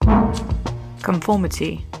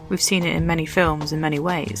Conformity, we've seen it in many films in many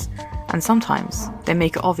ways, and sometimes they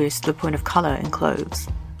make it obvious to the point of colour in clothes.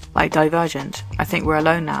 Like Divergent, I Think We're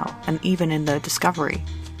Alone Now, and even in The Discovery.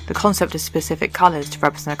 The concept of specific colours to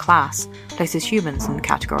represent a class places humans in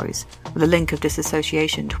categories, with a link of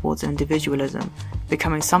disassociation towards individualism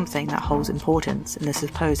becoming something that holds importance in the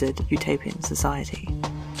supposed utopian society.